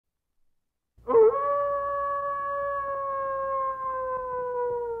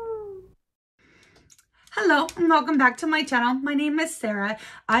Hello and welcome back to my channel. My name is Sarah.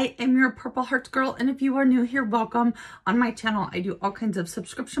 I am your Purple Hearts girl, and if you are new here, welcome. On my channel, I do all kinds of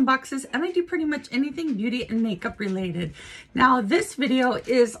subscription boxes and I do pretty much anything beauty and makeup related. Now, this video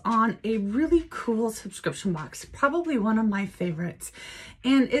is on a really cool subscription box, probably one of my favorites.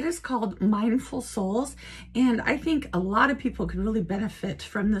 And it is called Mindful Souls. And I think a lot of people could really benefit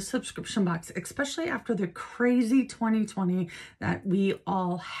from the subscription box, especially after the crazy 2020 that we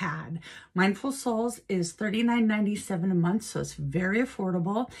all had. Mindful Souls is $39.97 a month, so it's very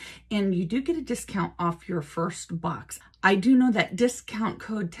affordable. And you do get a discount off your first box. I do know that discount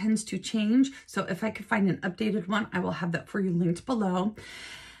code tends to change, so if I could find an updated one, I will have that for you linked below.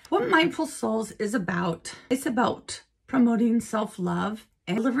 What Mindful Souls is about, it's about promoting self-love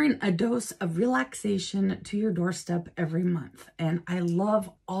and delivering a dose of relaxation to your doorstep every month. And I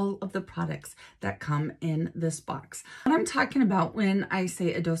love all of the products that come in this box. What I'm talking about when I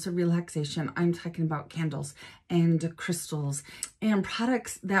say a dose of relaxation, I'm talking about candles and crystals and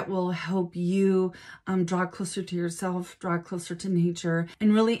products that will help you draw closer to yourself, draw closer to nature,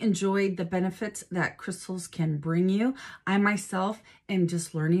 and really enjoy the benefits that crystals can bring you. I myself am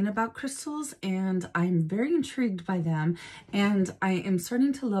just learning about crystals and I'm very intrigued by them, and I am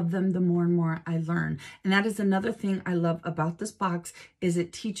starting to love them the more and more I learn. And that is another thing I love about this box, is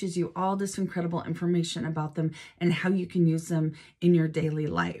it teaches you all this incredible information about them and how you can use them in your daily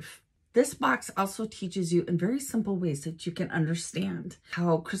life. This box also teaches you in very simple ways that you can understand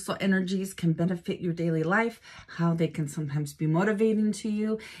how crystal energies can benefit your daily life, how they can sometimes be motivating to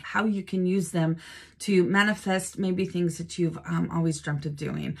you, how you can use them to manifest maybe things that you've always dreamt of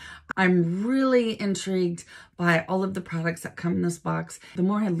doing. I'm really intrigued by all of the products that come in this box. The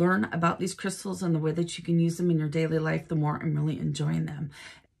more I learn about these crystals and the way that you can use them in your daily life, the more I'm really enjoying them.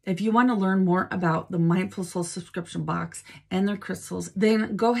 If you want to learn more about the Mindful Soul subscription box and their crystals,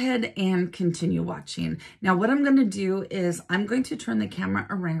 then go ahead and continue watching. Now, what I'm going to do is I'm going to turn the camera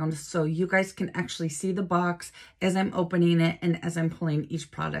around so you guys can actually see the box as I'm opening it and as I'm pulling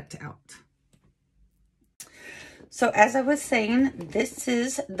each product out. So as I was saying, this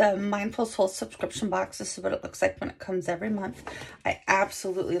is the Mindful Soul subscription box. This is what it looks like when it comes every month. I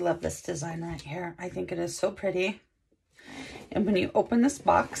absolutely love this design right here. I think it is so pretty. And when you open this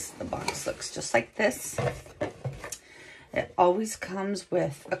box, the box looks just like this. It always comes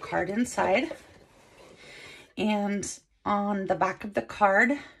with a card inside. And on the back of the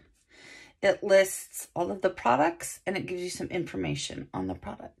card, it lists all of the products and it gives you some information on the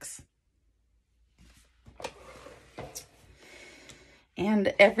products.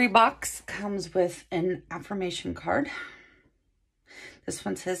 And every box comes with an affirmation card. This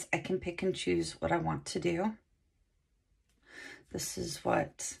one says, I can pick and choose what I want to do. This is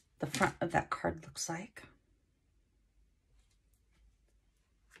what the front of that card looks like.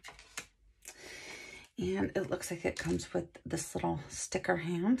 And it looks like it comes with this little sticker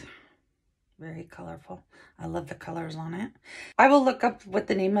hand. Very colorful. I love the colors on it. I will look up what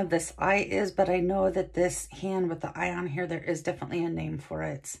the name of this eye is, but I know that this hand with the eye on here, there is definitely a name for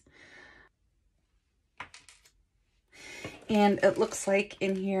it. And it looks like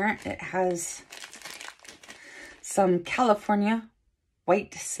in here it has some California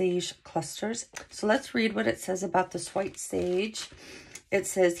white sage clusters. So let's read what it says about this white sage. It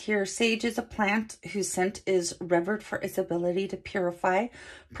says here, sage is a plant whose scent is revered for its ability to purify,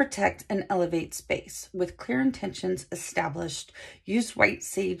 protect, and elevate space. With clear intentions established, use white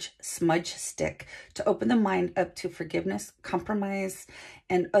sage smudge stick to open the mind up to forgiveness, compromise,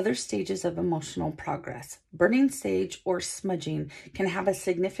 and other stages of emotional progress. Burning sage or smudging can have a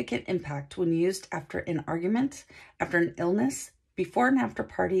significant impact when used after an argument, after an illness, before and after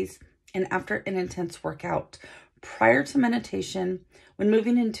parties, and after an intense workout, prior to meditation, when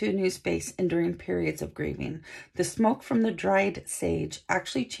moving into a new space, and during periods of grieving. The smoke from the dried sage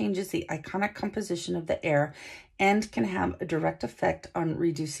actually changes the iconic composition of the air and can have a direct effect on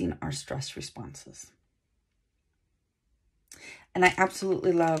reducing our stress responses. And I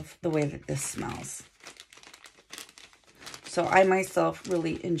absolutely love the way that this smells. So I myself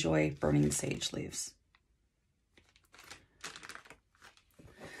really enjoy burning sage leaves.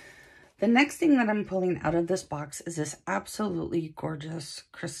 The next thing that I'm pulling out of this box is this absolutely gorgeous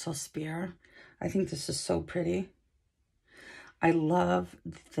crystal spear. I think this is so pretty. I love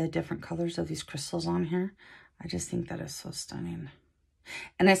the different colors of these crystals on here. I just think that is so stunning.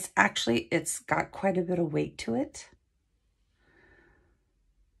 And it's got quite a bit of weight to it.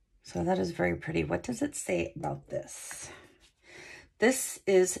 So that is very pretty. What does it say about this? This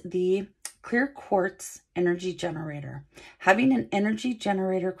is the Clear quartz energy generator. Having an energy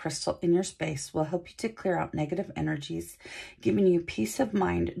generator crystal in your space will help you to clear out negative energies, giving you peace of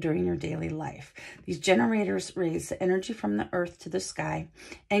mind during your daily life. These generators raise the energy from the earth to the sky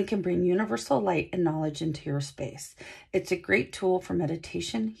and can bring universal light and knowledge into your space. It's a great tool for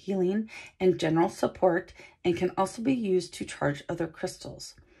meditation, healing, and general support, and can also be used to charge other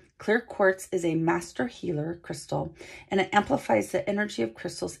crystals. Clear quartz is a master healer crystal, and it amplifies the energy of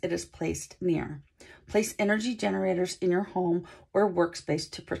crystals it is placed near. Place energy generators in your home or workspace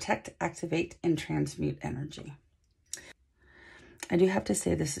to protect, activate, and transmute energy. I do have to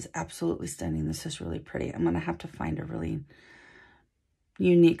say this is absolutely stunning. This is really pretty. I'm going to have to find a really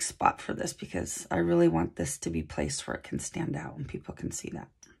unique spot for this because I really want this to be placed where it can stand out and people can see that.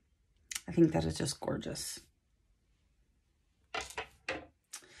 I think that is just gorgeous.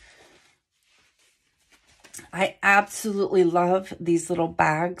 I absolutely love these little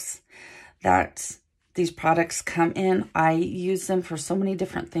bags that these products come in. I use them for so many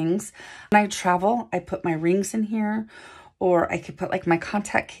different things. When I travel, I put my rings in here, or I could put like my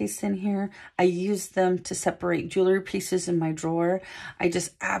contact case in here. I use them to separate jewelry pieces in my drawer. I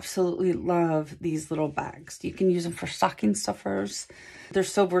just absolutely love these little bags. You can use them for stocking stuffers. They're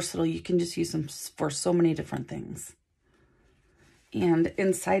so versatile. You can just use them for so many different things. And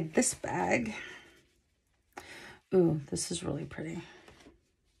inside this bag, ooh, this is really pretty.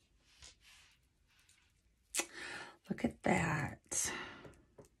 Look at that.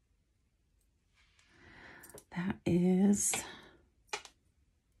 That is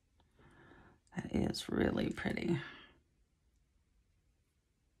really pretty.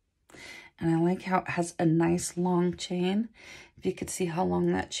 And I like how it has a nice long chain. If you could see how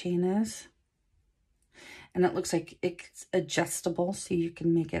long that chain is. And it looks like it's adjustable, so you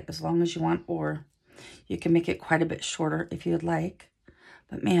can make it as long as you want, or you can make it quite a bit shorter if you would like.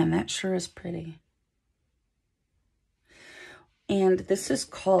 But man, that sure is pretty. And this is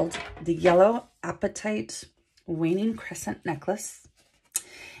called the Yellow Apatite Waning Crescent Necklace.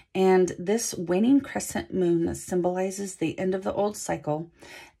 And this waning crescent moon symbolizes the end of the old cycle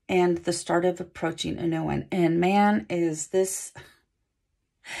and the start of approaching a new one. And man, is this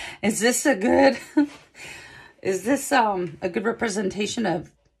a good a good representation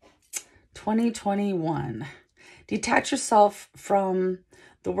of 2021. Detach yourself from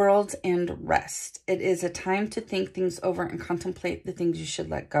the world and rest. It is a time to think things over and contemplate the things you should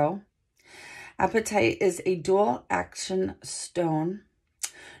let go. Apatite is a dual action stone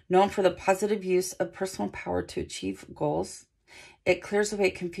known for the positive use of personal power to achieve goals. It clears away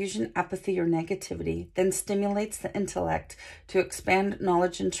confusion, apathy, or negativity, then stimulates the intellect to expand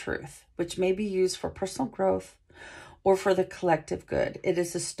knowledge and truth, which may be used for personal growth or for the collective good. It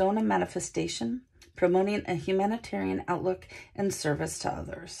is a stone of manifestation, promoting a humanitarian outlook and service to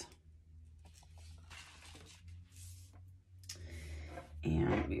others.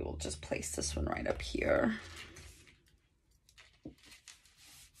 And we will just place this one right up here.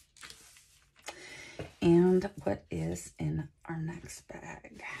 And what is in our next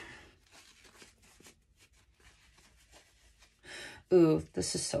bag? Ooh,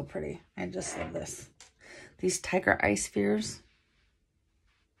 this is so pretty. I just love this. These tiger eye spheres.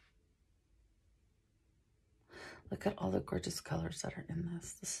 Look at all the gorgeous colors that are in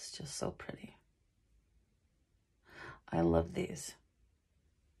this. This is just so pretty. I love these.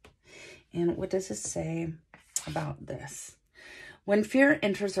 And what does it say about this? When fear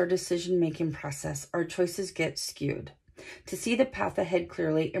enters our decision-making process, our choices get skewed. To see the path ahead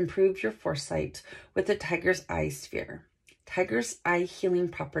clearly, improve your foresight with the tiger's eye sphere. Tiger's eye healing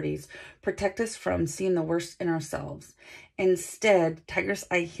properties protect us from seeing the worst in ourselves. Instead, tiger's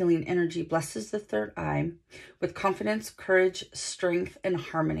eye healing energy blesses the third eye with confidence, courage, strength, and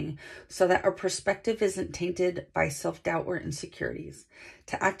harmony so that our perspective isn't tainted by self-doubt or insecurities.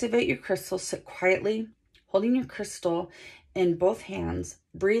 To activate your crystal, sit quietly, holding your crystal in both hands.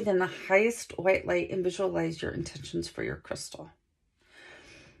 Breathe in the highest white light and visualize your intentions for your crystal.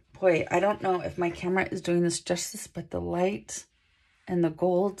 Boy, I don't know if my camera is doing this justice, but the light and the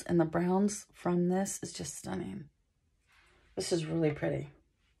gold and the browns from this is just stunning. This is really pretty.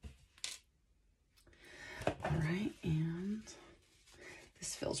 All right, and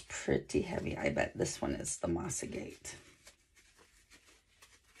this feels pretty heavy. I bet this one is the Mossagate.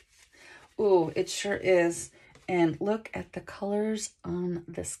 Ooh, it sure is. And look at the colors on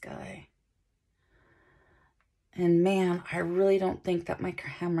this guy. And man, I really don't think that my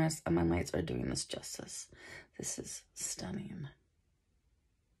cameras and my lights are doing this justice. This is stunning.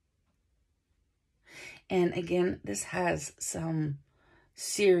 And again, this has some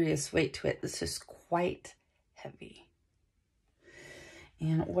serious weight to it. This is quite heavy.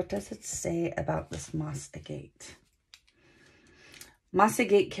 And what does it say about this moss agate? Moss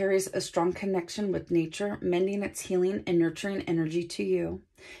agate carries a strong connection with nature, mending its healing and nurturing energy to you.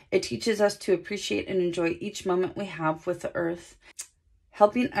 It teaches us to appreciate and enjoy each moment we have with the earth,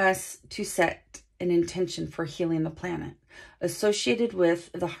 helping us to set an intention for healing the planet. Associated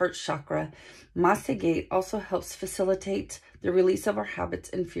with the heart chakra, moss agate also helps facilitate the release of our habits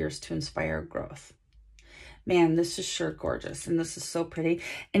and fears to inspire growth. Man, this is sure gorgeous, and this is so pretty.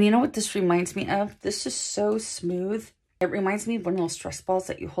 And you know what this reminds me of? This is so smooth. It reminds me of one of those stress balls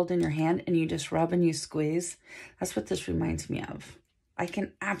that you hold in your hand and you just rub and you squeeze. That's what this reminds me of. I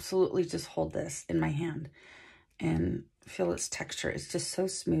can absolutely just hold this in my hand and feel its texture. It's just so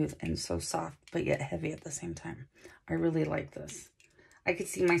smooth and so soft, but yet heavy at the same time. I really like this. I could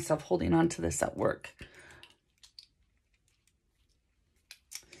see myself holding on to this at work.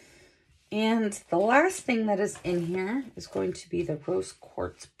 And the last thing that is in here is going to be the rose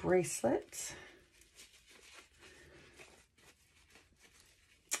quartz bracelet.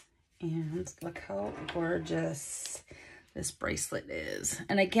 And look how gorgeous this bracelet is.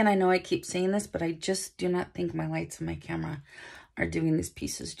 And again, I know I keep saying this, but I just do not think my lights and my camera are doing these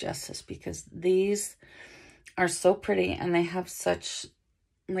pieces justice, because these are so pretty and they have such,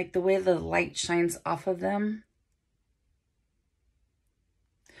 like, the way the light shines off of them.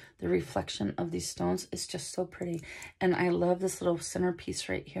 The reflection of these stones is just so pretty. And I love this little centerpiece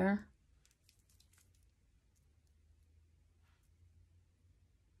right here.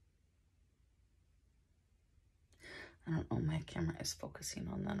 I don't know if my camera is focusing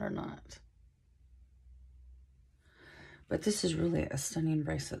on that or not. But this is really a stunning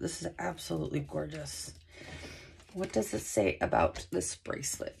bracelet. This is absolutely gorgeous. What does it say about this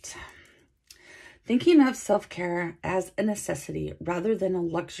bracelet? Thinking of self-care as a necessity rather than a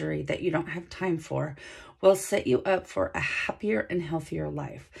luxury that you don't have time for will set you up for a happier and healthier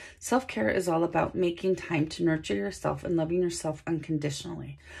life. Self-care is all about making time to nurture yourself and loving yourself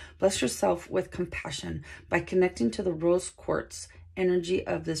unconditionally. Bless yourself with compassion by connecting to the rose quartz energy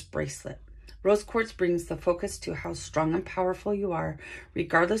of this bracelet. Rose quartz brings the focus to how strong and powerful you are,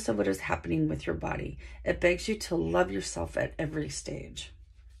 regardless of what is happening with your body. It begs you to love yourself at every stage.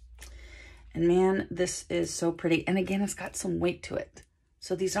 And man, this is so pretty. And again, it's got some weight to it.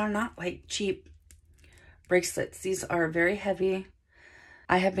 So these are not like cheap bracelets. These are very heavy.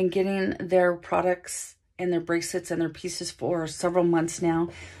 I have been getting their products and their bracelets and their pieces for several months now.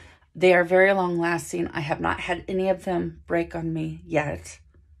 They are very long lasting. I have not had any of them break on me yet.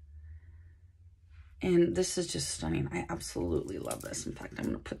 And this is just stunning. I absolutely love this. In fact, I'm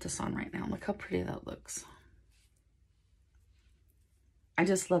going to put this on right now. Look how pretty that looks. I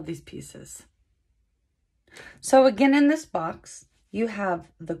just love these pieces. So again, in this box, you have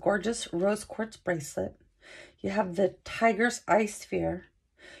the gorgeous rose quartz bracelet. You have the tiger's eye sphere.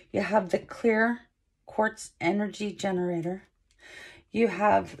 You have the clear quartz energy generator. You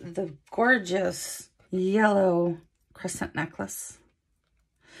have the gorgeous yellow crescent necklace.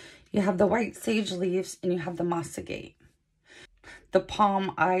 You have the white sage leaves, and you have the moss agate. The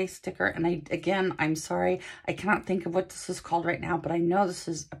palm eye sticker, and I'm sorry, I cannot think of what this is called right now, but I know this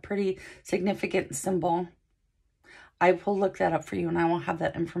is a pretty significant symbol. I will look that up for you, and I will have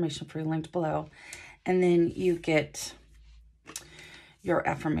that information for you linked below. And then you get your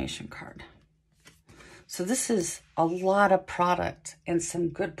affirmation card. So this is a lot of product and some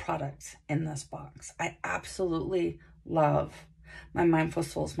good products in this box. I absolutely love my Mindful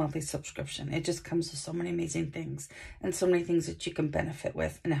Souls monthly subscription. It just comes with so many amazing things and so many things that you can benefit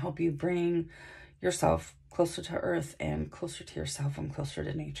with and help you bring yourself closer to earth and closer to yourself and closer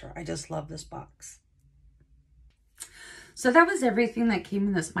to nature. I just love this box. So that was everything that came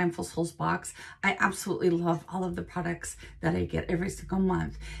in this Mindful Souls box. I absolutely love all of the products that I get every single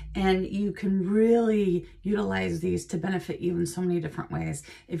month. And you can really utilize these to benefit you in so many different ways.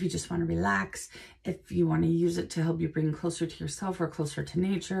 If you just want to relax, if you want to use it to help you bring closer to yourself or closer to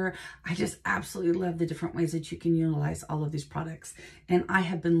nature. I just absolutely love the different ways that you can utilize all of these products. And I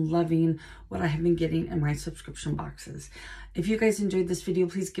have been loving what I have been getting in my subscription boxes. If you guys enjoyed this video,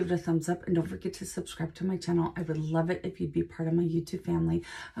 please give it a thumbs up and don't forget to subscribe to my channel. I would love it if you'd be part of my YouTube family.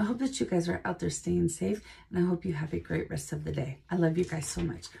 I hope that you guys are out there staying safe, and I hope you have a great rest of the day. I love you guys so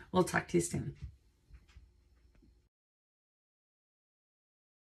much. We'll talk to you soon.